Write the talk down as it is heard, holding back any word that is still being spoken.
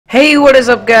Hey, what is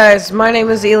up guys? My name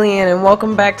is Elien and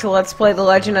welcome back to Let's Play The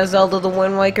Legend of Zelda The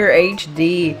Wind Waker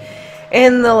HD.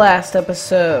 In the last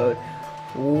episode,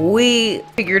 we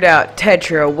figured out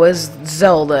Tetra was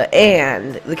Zelda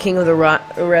and the King of the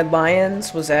Red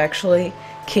Lions was actually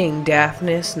King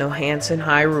Daphnis No Hansen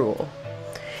Hyrule.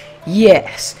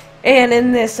 Yes, and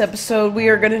in this episode we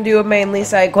are going to do a mainly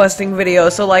side questing video,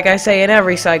 so like I say in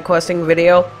every side questing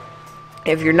video,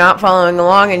 if you're not following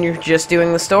along and you're just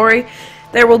doing the story,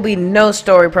 there will be no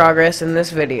story progress in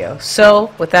this video.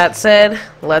 So, with that said,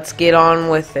 let's get on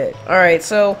with it. Alright,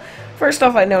 so, first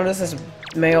off I noticed this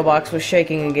mailbox was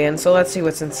shaking again, so let's see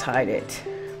what's inside it.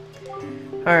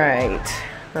 Alright,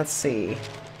 let's see.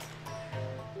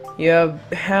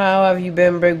 How have you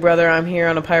been, big brother? I'm here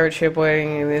on a pirate ship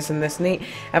waiting, this and this neat.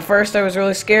 At first I was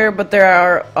really scared, but they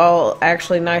are all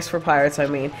actually nice for pirates, I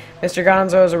mean. Mr.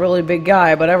 Gonzo is a really big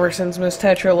guy, but ever since Miss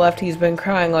Tetra left, he's been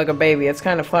crying like a baby. It's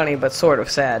kind of funny, but sort of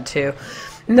sad, too.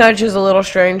 Nudge is a little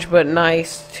strange, but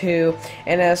nice, too.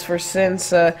 And as for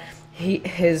since,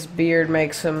 his beard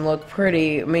makes him look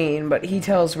pretty mean, but he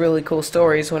tells really cool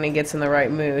stories when he gets in the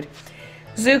right mood.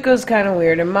 Zuko's kind of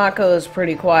weird, and Mako is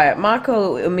pretty quiet.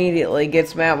 Mako immediately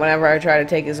gets mad whenever I try to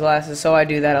take his glasses, so I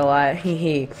do that a lot.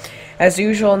 Hee. As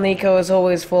usual, Nico is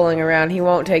always fooling around. He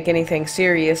won't take anything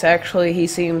serious. Actually, he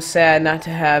seems sad not to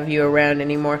have you around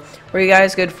anymore. Were you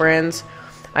guys good friends?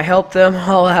 I help them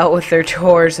all out with their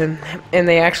chores, and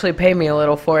they actually pay me a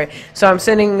little for it. So I'm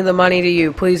sending the money to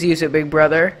you. Please use it, big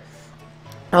brother.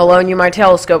 I'll loan you my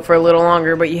telescope for a little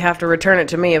longer, but you have to return it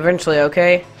to me eventually,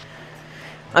 okay?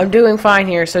 I'm doing fine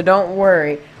here, so don't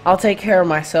worry. I'll take care of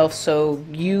myself, so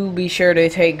you be sure to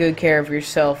take good care of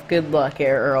yourself. Good luck,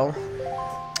 Earl.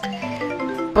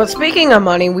 But speaking of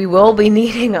money, we will be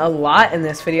needing a lot in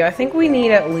this video. I think we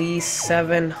need at least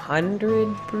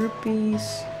 700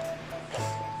 rupees.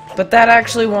 But that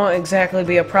actually won't exactly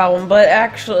be a problem, but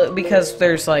actually, because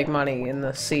there's like money in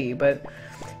the sea. But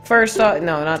first off,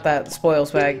 no, not that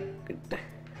spoils bag.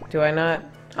 Do I not?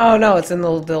 Oh no, it's in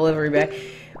the delivery bag.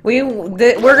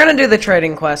 We're gonna do the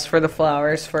trading quest for the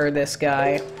flowers for this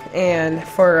guy, and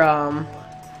for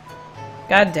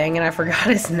god dang it, I forgot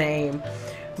his name,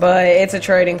 but it's a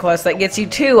trading quest that gets you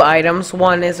 2 items.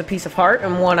 One is a piece of heart,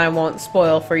 and one I won't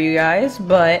spoil for you guys.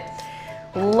 But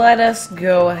let us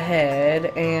go ahead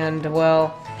and,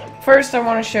 well, first I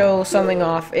want to show something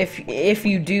off. If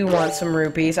you do want some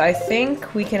rupees, I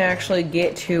think we can actually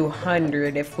get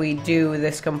 200 if we do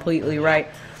this completely right.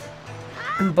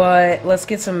 But let's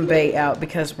get some bait out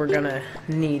because we're gonna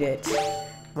need it.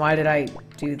 Why did I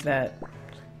do that?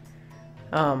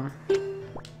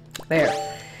 There.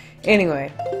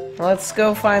 Anyway, let's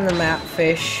go find the map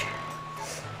fish.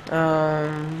 Where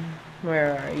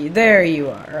are you? There you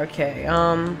are. Okay,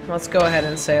 let's go ahead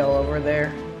and sail over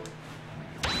there.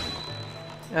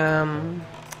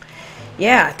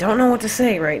 Yeah, don't know what to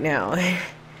say right now.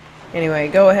 Anyway,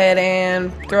 go ahead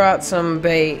and throw out some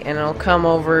bait and it'll come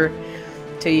over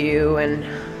to you and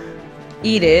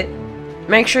eat it.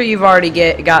 Make sure you've already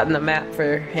gotten the map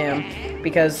for him,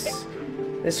 because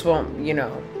this won't, you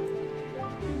know.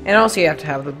 And also you have to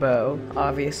have the bow,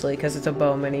 obviously, because it's a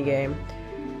bow mini game.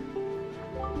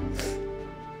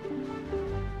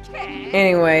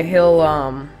 Anyway, he'll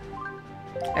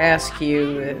ask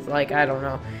you, like, I don't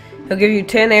know, he'll give you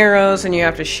 10 arrows and you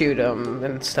have to shoot them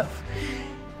and stuff.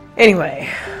 Anyway,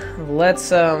 let's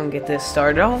get this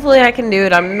started. Hopefully I can do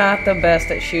it. I'm not the best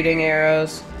at shooting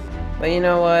arrows, but you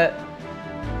know what?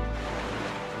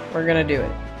 We're gonna do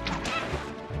it.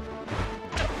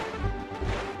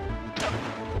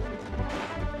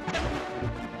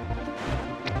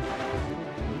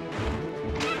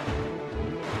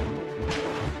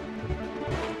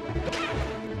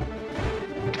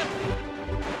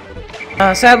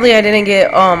 Sadly, I didn't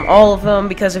get all of them,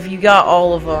 because if you got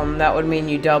all of them, that would mean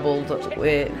you doubled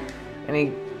it. And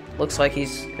he looks like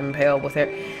he's impaled with it.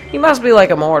 He must be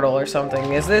like immortal or something.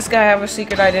 Does this guy have a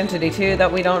secret identity too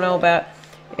that we don't know about?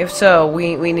 If so,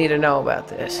 we need to know about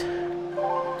this.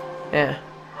 Yeah.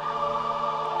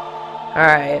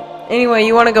 Alright. Anyway,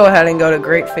 you want to go ahead and go to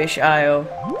Great Fish Isle.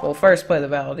 Well, first play the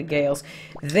Ballad of Gales.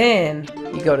 Then,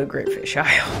 you go to Great Fish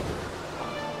Isle.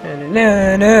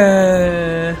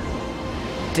 Na-na-na-na.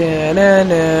 I'm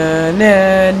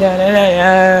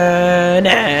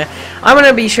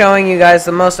gonna be showing you guys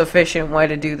the most efficient way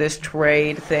to do this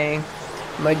trade thing,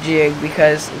 my jig,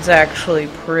 because it's actually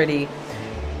pretty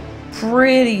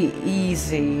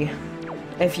easy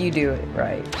if you do it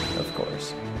right, of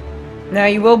course. Now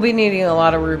you will be needing a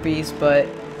lot of rupees, but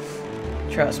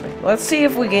trust me. Let's see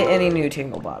if we get any new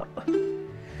Tingle Bottle.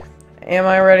 Am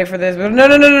I ready for this?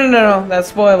 No, that's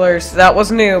spoilers. That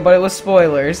was new, but it was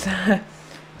spoilers.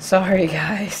 Sorry,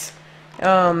 guys.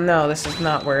 No, this is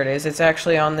not where it is. It's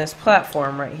actually on this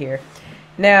platform right here.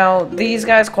 Now, these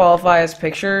guys qualify as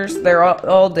pictures. They're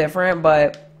all different,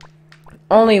 but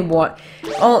only one.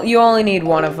 You only need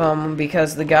one of them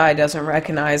because the guy doesn't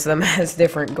recognize them as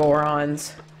different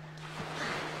Gorons.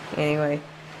 Anyway,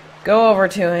 go over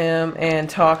to him and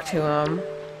talk to him.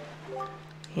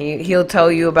 He'll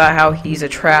tell you about how he's a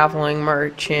traveling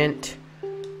merchant.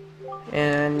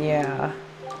 And yeah.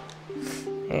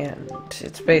 And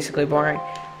it's basically boring.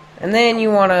 And then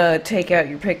you want to take out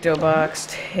your picto box,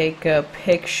 take a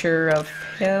picture of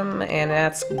him, and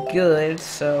that's good.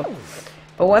 So,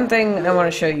 but one thing I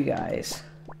want to show you guys.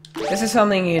 This is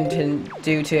something you can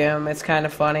do to him. It's kind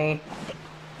of funny.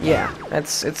 Yeah,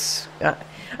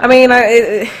 I mean,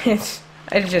 I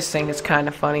just think it's kind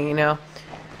of funny, you know.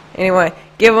 Anyway,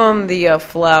 give him the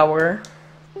flower,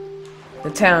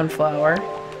 the town flower.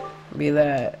 Be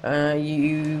that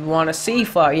you want a sea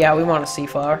flower? Yeah, we want a sea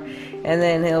flower. And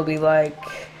then he'll be like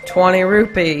 20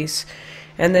 rupees,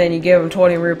 and then you give him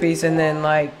 20 rupees, and then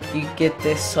like you get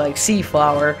this like sea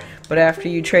flower. But after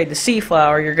you trade the sea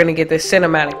flower, you're gonna get this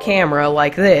cinematic camera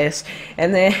like this,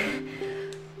 and then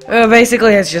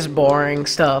basically it's just boring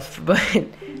stuff. But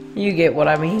you get what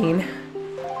I mean.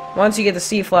 Once you get the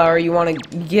sea flower, you want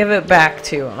to give it back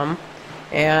to him,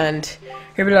 and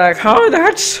he'll be like, "Oh,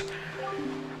 that's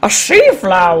a sea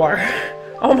flower!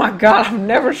 Oh my god, I've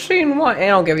never seen one!" And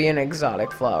I'll give you an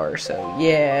exotic flower, so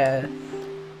yeah.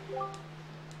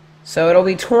 So it'll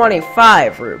be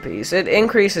 25 rupees. It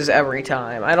increases every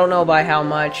time. I don't know by how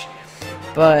much,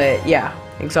 but yeah,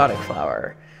 exotic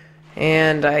flower.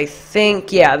 And I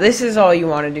think, yeah, this is all you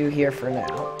want to do here for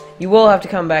now. You will have to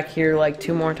come back here like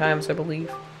 2 more times, I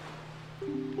believe.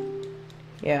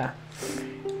 Yeah.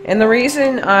 And the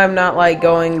reason I'm not like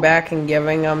going back and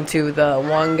giving them to the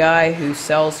one guy who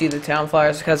sells you the town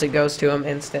flyers is because it goes to him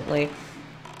instantly.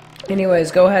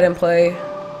 Anyways, go ahead and play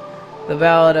the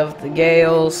Ballad of the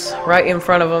Gales right in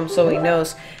front of him so he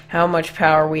knows how much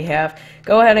power we have.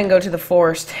 Go ahead and go to the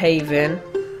Forest Haven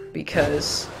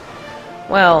because,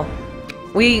 well,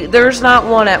 there's not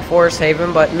one at Forest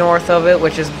Haven, but north of it,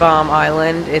 which is Bomb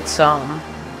Island, it's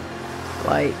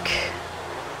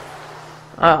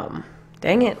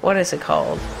dang it, what is it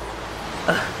called?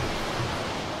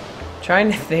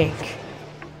 Trying to think.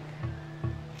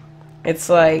 It's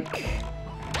like,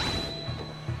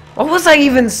 what was I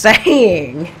even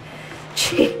saying?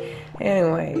 Gee.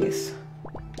 Anyways.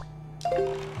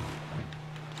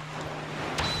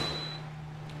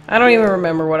 I don't even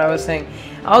remember what I was saying.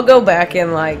 I'll go back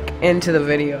in like into the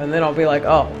video and then I'll be like,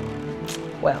 oh,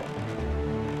 well.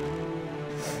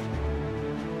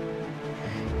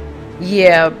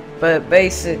 Yeah, but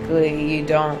basically you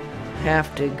don't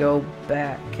have to go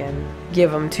back and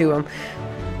give them to him.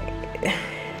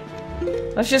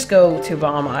 Let's just go to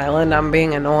Bomb Island. I'm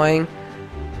being annoying.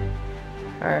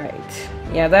 Alright.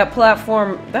 Yeah, that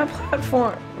platform,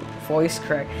 voice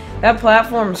crack. That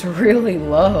platform's really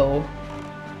low.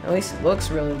 At least it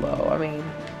looks really low. I mean,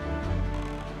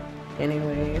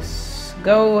 anyways,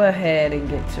 go ahead and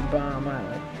get to Bomb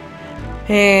Island.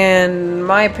 And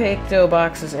my picto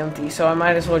box is empty, so I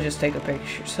might as well just take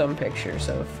some pictures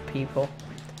of people.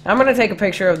 I'm gonna take a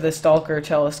picture of the Stalker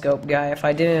telescope guy if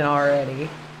I didn't already.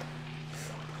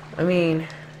 I mean,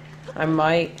 I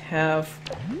might have.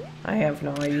 I have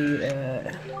no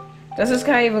idea. Does this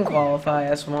guy even qualify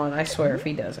as one? I swear if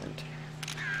he doesn't.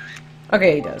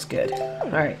 Okay, he does. Good.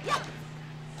 Alright.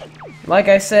 Like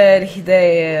I said,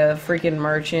 the freaking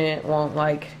merchant won't,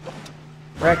 like,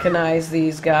 recognize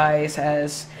these guys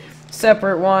as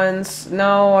separate ones.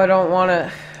 No, I don't want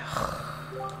to.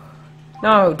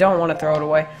 No, don't want to throw it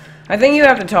away. I think you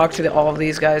have to talk to all of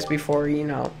these guys before, you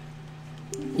know,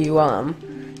 you,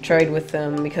 trade with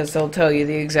them, because they'll tell you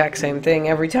the exact same thing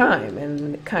every time,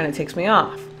 and it kind of takes me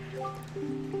off.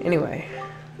 Anyway.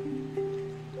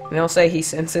 And he'll say he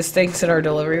sends his things in our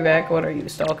delivery bag. What are you,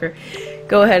 Stalker?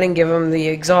 Go ahead and give him the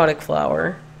exotic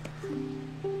flower.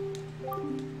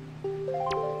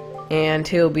 And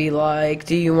he'll be like,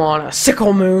 do you want a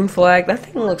sickle moon flag? That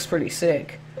thing looks pretty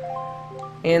sick.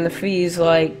 And the fee's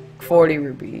like 40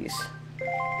 rupees.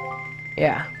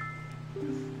 Yeah.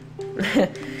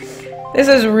 This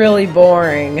is really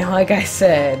boring, like I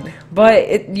said.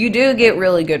 But you do get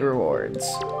really good rewards.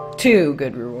 2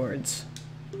 good rewards.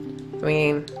 I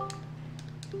mean,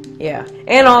 yeah.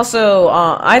 And also,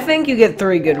 I think you get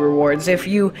 3 good rewards if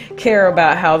you care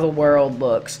about how the world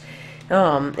looks.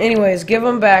 Anyways, give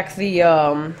him back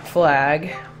the,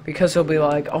 flag, because he'll be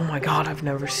like, oh my god, I've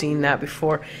never seen that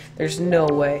before. There's no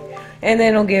way. And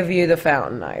then he'll give you the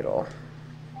fountain idol.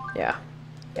 Yeah.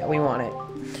 Yeah, we want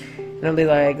it. it'll be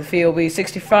like, the fee will be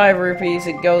 65 rupees.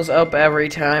 It goes up every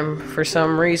time for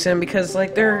some reason, because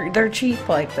like they're cheap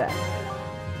like that.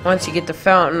 Once you get the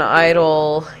fountain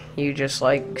idol, you just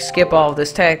like skip all of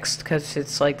this text because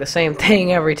it's like the same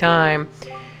thing every time.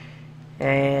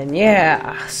 And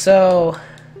yeah, so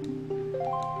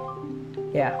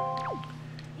yeah.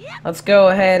 Let's go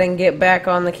ahead and get back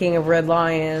on the King of Red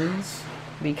Lions,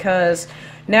 because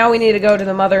now we need to go to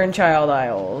the Mother and Child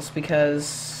Isles,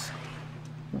 because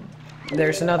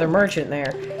there's another merchant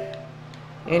there.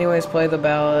 Anyways, play the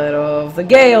Ballad of the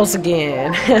Gales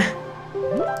again.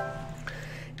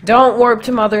 Don't warp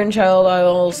to Mother and Child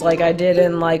Isles like I did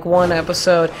in like one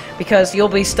episode, because you'll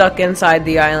be stuck inside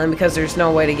the island because there's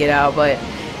no way to get out.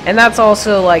 And that's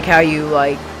also like how you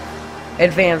like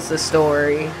advance the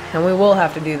story, and we will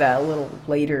have to do that a little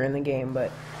later in the game, but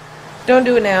don't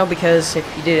do it now, because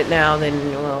if you did it now, then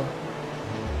well,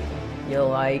 you'll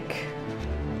like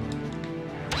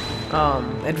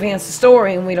advance the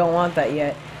story, and we don't want that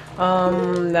yet.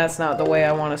 That's not the way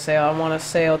I want to sail. I want to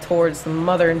sail towards the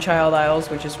Mother and Child Isles,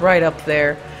 which is right up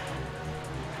there.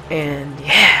 And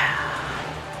yeah.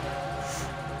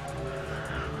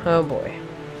 Oh boy.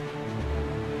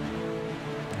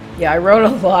 Yeah, I wrote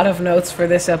a lot of notes for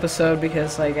this episode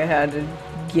because like I had to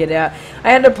get out. I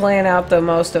had to plan out the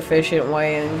most efficient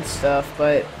way and stuff,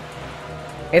 but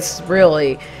it's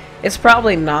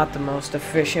probably not the most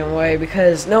efficient way,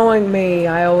 because knowing me,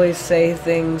 I always say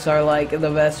things are like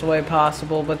the best way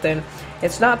possible, but then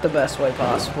it's not the best way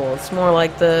possible. It's more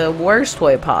like the worst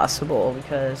way possible,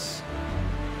 because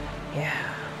yeah.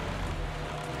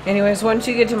 Anyways, once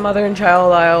you get to Mother and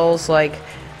Child Isles, like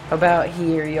about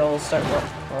here, you'll start.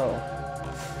 Whoa.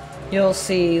 You'll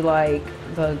see like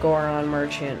the Goron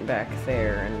merchant back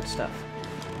there and stuff.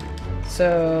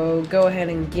 So go ahead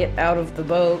and get out of the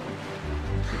boat,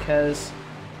 because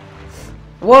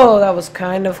whoa, that was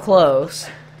kind of close.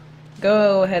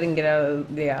 Go ahead and get out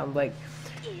of like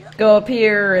go up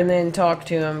here and then talk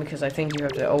to him, because I think you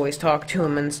have to always talk to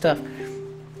him and stuff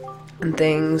and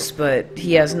things, but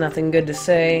he has nothing good to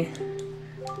say.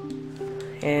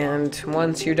 And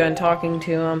once you're done talking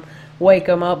to him, wake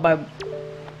him up by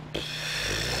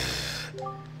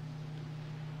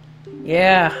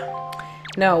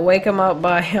wake him up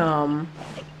by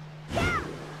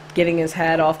getting his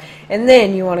hat off, and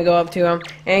then you want to go up to him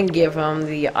and give him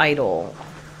the idol,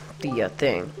 the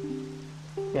thing.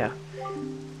 Yeah.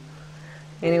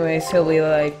 Anyways, he'll be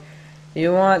like,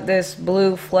 "You want this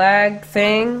blue flag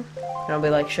thing?" And I'll be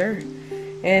like, "Sure."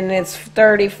 And it's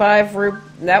 35 rupees.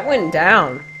 That went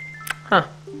down. Huh.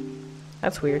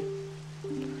 That's weird.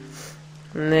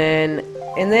 And then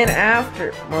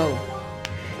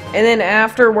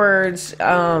afterwards,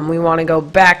 we want to go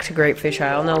back to Great Fish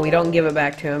Isle. No, we don't give it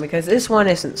back to him, because this one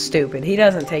isn't stupid. He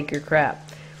doesn't take your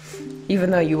crap. Even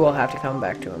though you will have to come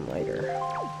back to him later.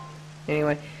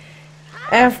 Anyway,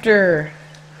 after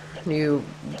you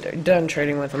are done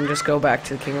trading with him, just go back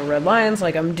to the King of Red Lions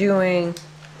like I'm doing.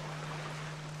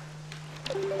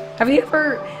 Have you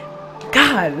ever...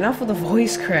 God, enough with the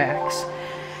voice cracks.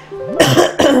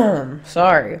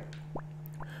 Sorry.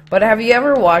 But have you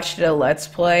ever watched a Let's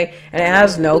Play and it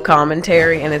has no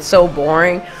commentary and it's so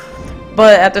boring?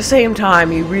 But at the same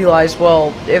time, you realize,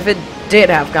 well, if it did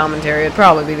have commentary, it'd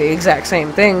probably be the exact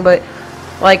same thing, but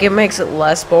like it makes it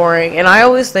less boring. And I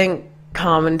always think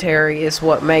commentary is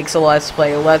what makes a Let's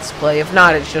Play a Let's Play. If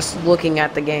not, it's just looking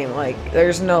at the game. Like,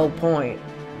 there's no point.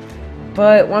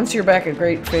 But once you're back at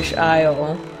Great Fish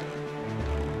Isle,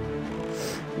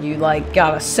 you like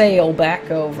gotta sail back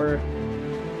over.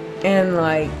 And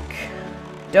like,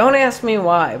 don't ask me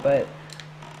why, but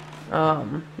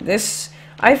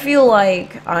I feel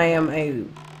like I am a,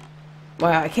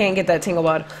 wow, I can't get that tingle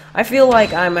bot. I feel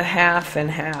like I'm a half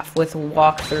and half with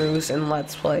walkthroughs and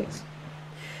Let's Plays,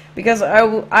 because I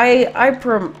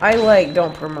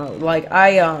don't promote, like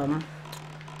I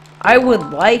would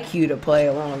like you to play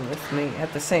along with me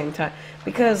at the same time,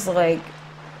 because like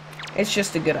it's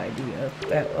just a good idea.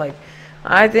 That like,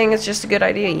 I think it's just a good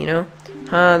idea, you know.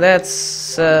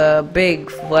 That's a big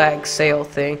flag sail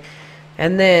thing,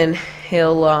 and then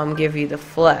he'll give you the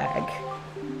flag,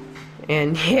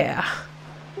 and yeah,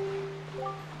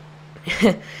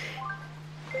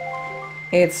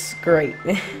 it's great.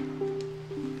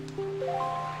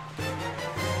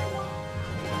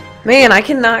 Man, I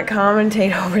cannot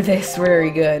commentate over this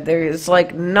very good. There's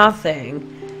like nothing.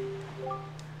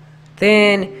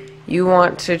 Then you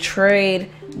want to trade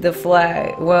the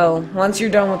flag. Well, once you're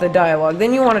done with the dialogue,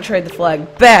 then you want to trade the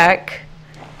flag back.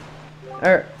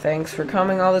 Thanks for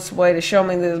coming all this way to show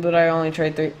me this, but I only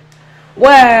trade 3.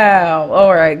 Wow!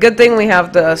 Alright, good thing we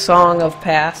have the Song of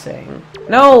Passing.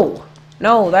 No!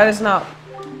 No, that is not...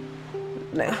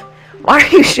 Why are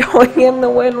you showing him the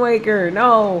Wind Waker?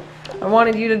 No! I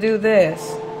wanted you to do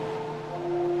this.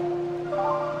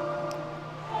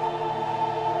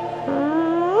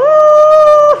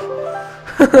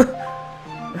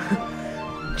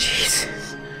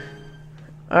 Jesus.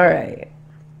 Alright.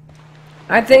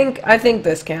 I think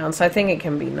this counts. I think it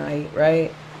can be night,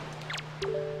 right?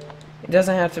 It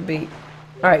doesn't have to be...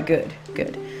 Alright, good.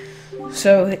 Good.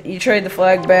 So, you trade the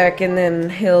flag back, and then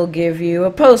he'll give you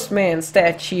a postman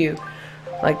statue.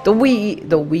 Like the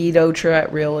Weedo tribe,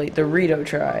 really. The Rito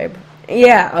tribe.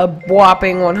 Yeah, a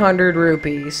whopping 100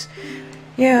 rupees.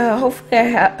 Yeah,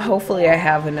 hopefully I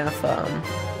have enough,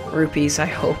 rupees, I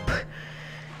hope.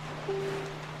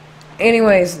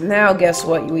 Anyways, now guess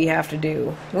what we have to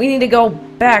do? We need to go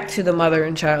back to the Mother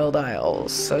and Child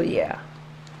Isles, so yeah.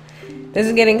 This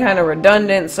is getting kind of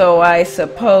redundant, so I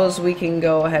suppose we can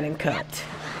go ahead and cut.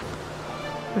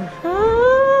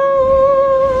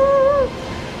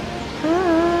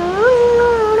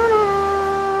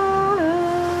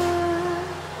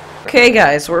 Okay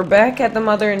guys, we're back at the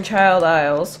Mother and Child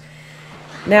Isles.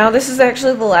 Now this is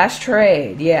actually the last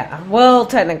trade, yeah. Well,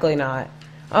 technically not.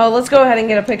 Oh, let's go ahead and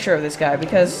get a picture of this guy,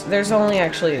 because there's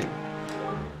actually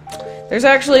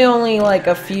only like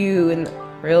a few in...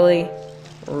 Really?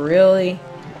 Really?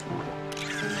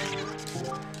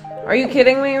 Are you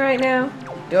kidding me right now?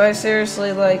 Do I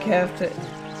seriously, like, have to...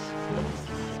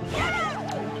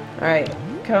 Alright,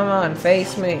 come on,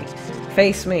 face me.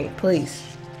 Face me, please.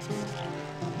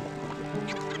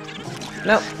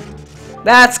 Nope.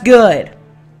 That's good.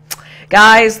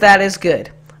 Guys, that is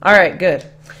good. Alright, good.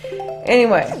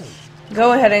 Anyway,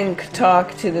 go ahead and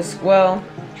talk to this... Well,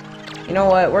 you know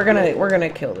what? We're gonna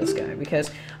kill this guy,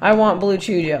 because I want blue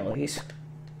chew jellies.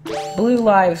 Blue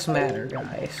lives matter,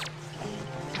 guys.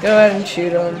 Go ahead and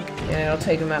shoot him, and it'll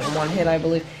take him out in one hit, I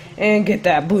believe. And get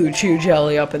that blue chew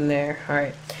jelly up in there.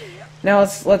 Alright. Now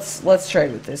let's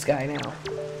trade with this guy now.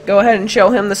 Go ahead and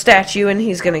show him the statue, and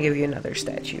he's gonna give you another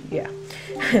statue. Yeah.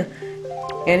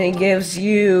 And he gives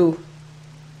you...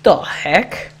 The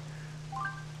heck?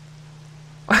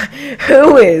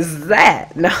 Who is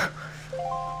that? No.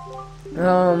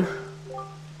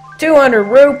 200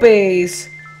 rupees!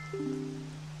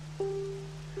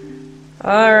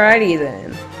 Alrighty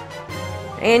then.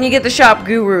 And you get the Shop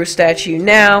Guru statue.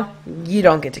 Now, you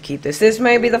don't get to keep this. This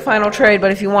may be the final trade,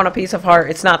 but if you want a piece of heart,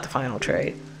 it's not the final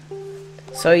trade.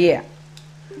 So yeah.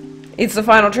 It's the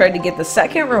final trade to get the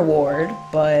second reward,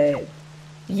 but...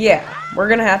 Yeah, we're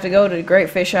gonna have to go to Great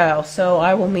Fish Isle, so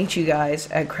I will meet you guys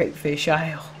at Great Fish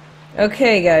Isle.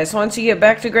 Okay guys, once you get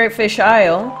back to Great Fish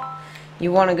Isle,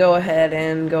 you want to go ahead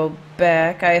and go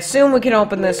back. I assume we can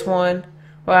open this one.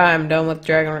 Well, I'm done with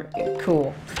Dragon...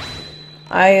 Cool.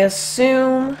 I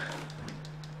assumed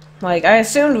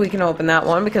we can open that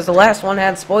one because the last one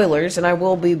had spoilers, and I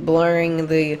will be blurring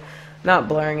the... Not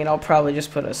blurring it, I'll probably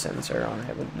just put a censor on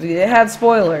it. But it had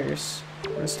spoilers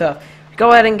and stuff.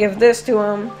 Go ahead and give this to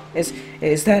him.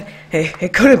 Is that... Hey,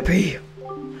 it couldn't be.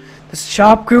 The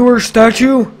Shop Guru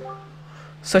statue?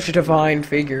 Such a divine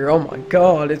figure. Oh my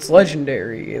god, it's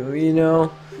legendary, you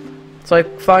know? It's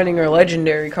like finding a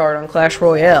legendary card on Clash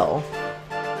Royale.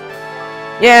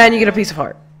 Yeah, and you get a piece of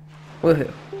heart.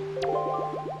 Woohoo.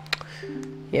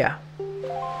 Yeah.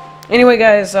 Anyway,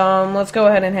 guys, let's go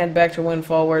ahead and head back to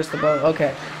Windfall. Where's the boat?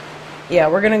 Okay. Yeah,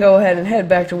 we're gonna go ahead and head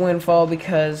back to Windfall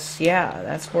because, yeah,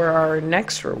 that's where our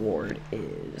next reward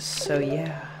is. So,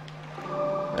 yeah.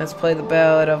 Let's play the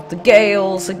Ballad of the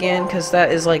Gales again, because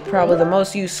that is, like, probably the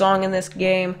most used song in this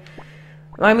game.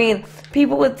 I mean, you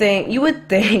would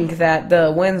think that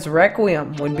the Wind's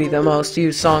Requiem would be the most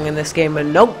used song in this game, but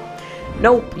nope.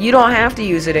 Nope, you don't have to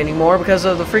use it anymore because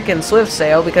of the freaking Swift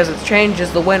Sail, because it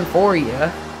changes the wind for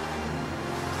you.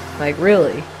 Like,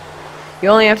 really. You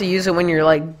only have to use it when you're,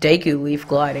 like, Deku leaf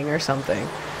gliding or something.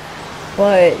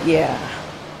 But, yeah.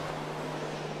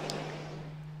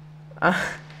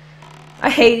 I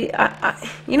hate...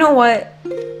 you know what?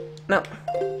 No.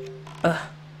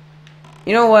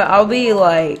 You know what? I'll be,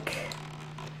 like...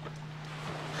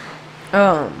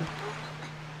 I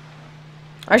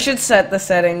should set the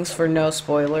settings for no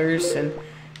spoilers and...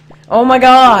 Oh my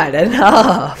god!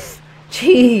 Enough!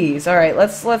 Jeez! Alright,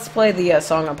 let's play the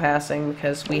Song of Passing,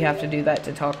 because we have to do that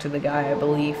to talk to the guy, I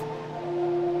believe.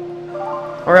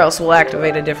 Or else we'll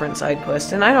activate a different side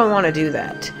quest, and I don't want to do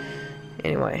that.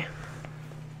 Anyway.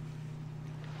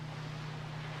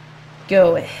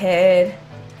 Go ahead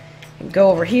and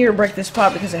go over here, break this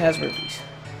pot because it has rupees.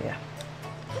 Yeah.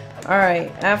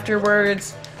 Alright,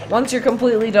 afterwards, once you're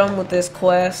completely done with this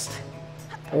quest,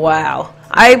 wow.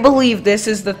 I believe this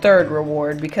is the third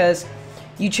reward because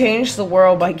You change the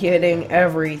world by getting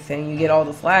everything. You get all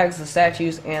the flags, the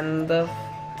statues, and the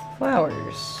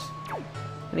flowers.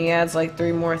 And he adds like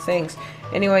 3 more things.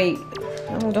 Anyway,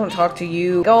 don't talk to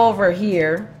you. Go over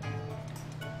here.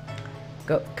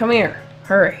 Come here.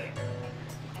 Hurry.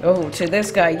 Oh, to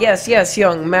this guy. Yes, yes,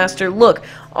 young master. Look,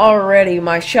 already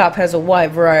my shop has a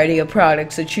wide variety of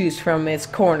products to choose from. It's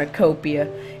cornucopia.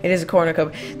 It is a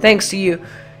cornucopia. Thanks to you,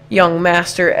 young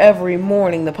master, every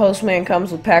morning the postman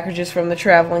comes with packages from the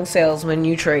traveling salesman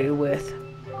you traded with.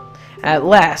 At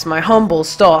last, my humble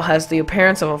stall has the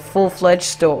appearance of a full-fledged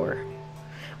store.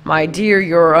 My dear,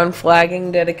 your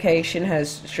unflagging dedication has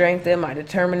strengthened my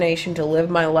determination to live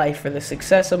my life for the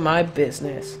success of my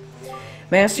business.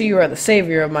 Master, you are the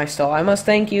savior of my stall. I must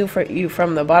thank you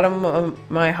from the bottom of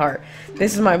my heart.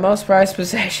 This is my most prized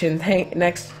possession.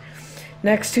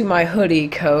 Next to my hoodie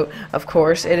coat, of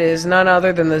course, it is none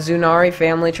other than the Zunari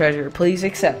family treasure. Please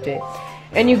accept it.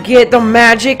 And you get the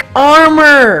magic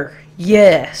armor!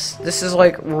 Yes! This is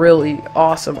like really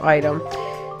awesome item.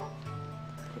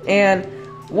 And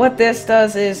what this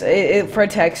does is it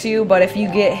protects you, but if you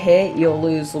get hit, you'll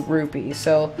lose rupees.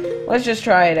 So let's just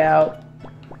try it out.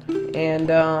 And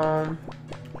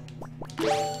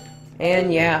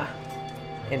yeah,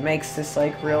 it makes this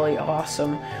like really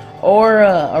awesome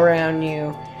aura around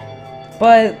you.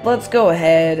 But let's go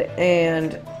ahead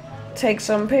and take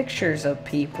some pictures of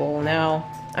people. Now,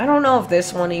 I don't know if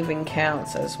this one even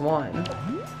counts as one.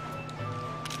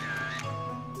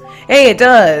 Hey, it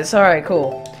does! Alright,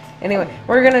 cool. Anyway,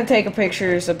 we're gonna take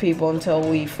pictures of people until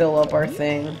we fill up our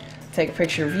thing. Take a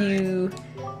picture of you.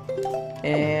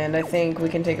 And I think we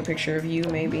can take a picture of you,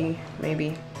 maybe.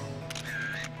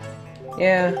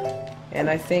 Yeah. And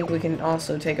I think we can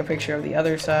also take a picture of the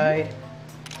other side.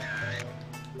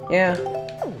 Yeah.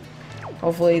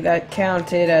 Hopefully that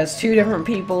counted as 2 different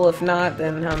people. If not,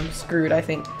 then I'm screwed, I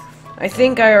think. I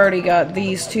think I already got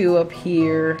these 2 up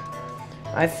here.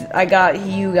 I got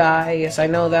you guys. I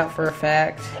know that for a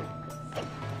fact.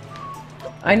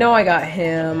 I know I got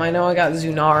him. I know I got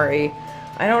Zunari.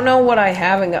 I don't know what I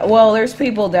haven't got. Well, there's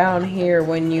people down here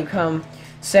when you come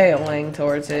sailing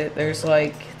towards it. There's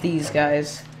like these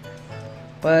guys.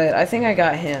 But I think I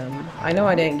got him. I know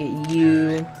I didn't get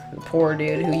you, the poor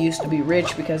dude who used to be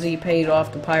rich because he paid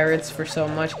off the pirates for so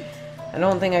much. I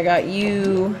don't think I got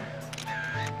you.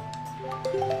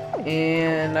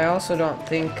 And I also don't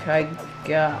think I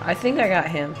think I got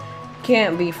him.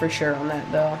 Can't be for sure on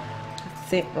that though.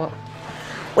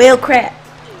 Well, crap.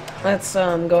 Let's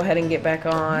go ahead and get back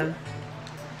on.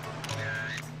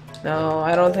 No,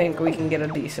 I don't think we can get a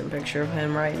decent picture of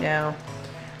him right now.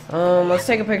 Let's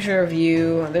take a picture of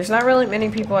you. There's not really many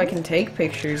people I can take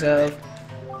pictures of.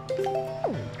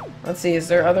 Let's see, is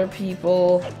there other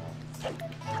people?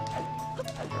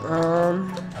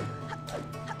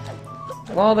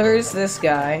 Well, there's this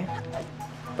guy.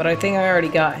 But I think I already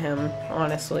got him,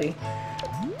 honestly.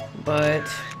 But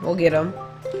we'll get him.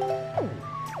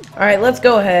 Alright, let's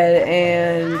go ahead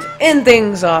and end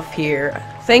things off here.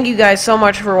 Thank you guys so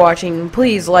much for watching.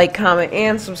 Please like, comment,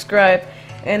 and subscribe.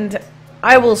 And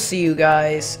I will see you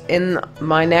guys in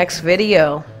my next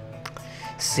video.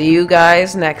 See you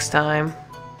guys next time.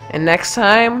 And next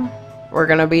time, we're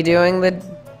going to be doing the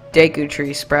Deku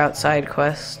Tree Sprout side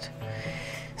quest.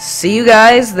 See you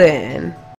guys then.